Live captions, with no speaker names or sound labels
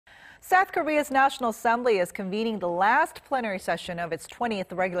South Korea's National Assembly is convening the last plenary session of its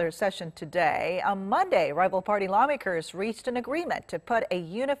 20th regular session today. On Monday, rival party lawmakers reached an agreement to put a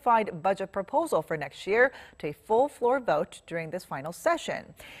unified budget proposal for next year to a full floor vote during this final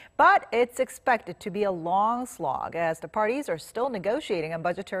session. But it's expected to be a long slog as the parties are still negotiating on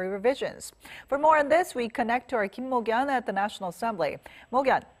budgetary revisions. For more on this, we connect to our Kim Mok-yeon at the National Assembly.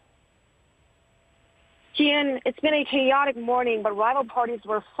 Mok-yeon. Ji-yoon, it's been a chaotic morning, but rival parties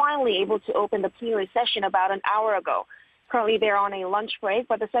were finally able to open the plenary session about an hour ago. Currently, they're on a lunch break,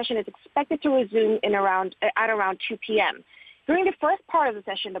 but the session is expected to resume at around 2 p.m. During the first part of the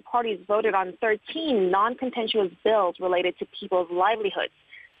session, the parties voted on 13 non-contentious bills related to people's livelihoods.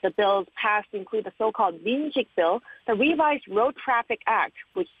 The bills passed include the so-called Min-sik bill, the revised Road Traffic Act,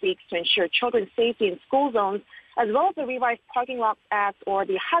 which seeks to ensure children's safety in school zones, as well as the revised Parking Lot Act, or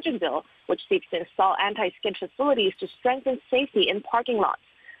the Ha-jun bill, which seeks to install anti-skid facilities to strengthen safety in parking lots.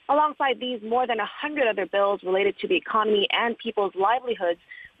 Alongside these, more than 100 other bills related to the economy and people's livelihoods,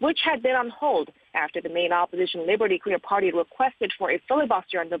 which had been on hold after the main opposition Liberty Korea Party requested for a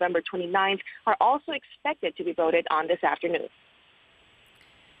filibuster on November 29th, are also expected to be voted on this afternoon.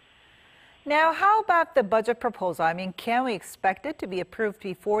 Now, how about the budget proposal? Can we expect it to be approved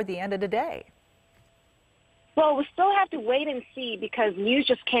before the end of the day? Well, we still have to wait and see because news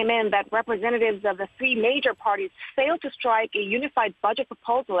just came in that representatives of the three major parties failed to strike a unified budget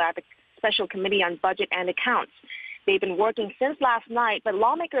proposal at the Special Committee on Budget and Accounts. They've been working since last night, but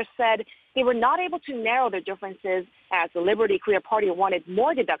lawmakers said they were not able to narrow their differences as the Liberty Korea Party wanted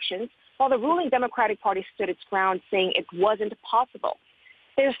more deductions, while the ruling Democratic Party stood its ground, saying it wasn't possible.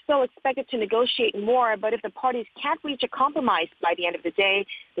 They're still expected to negotiate more, but if the parties can't reach a compromise by the end of the day,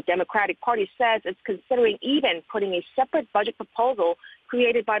 the Democratic Party says it's considering even putting a separate budget proposal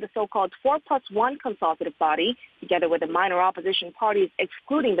created by the so-called 4+1 consultative body, together with the minor opposition parties,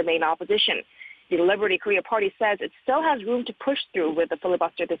 excluding the main opposition. The Liberty Korea Party says it still has room to push through with the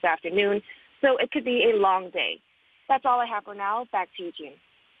filibuster this afternoon, so it could be a long day. That's all I have for now. Back to you, Ji-yoon.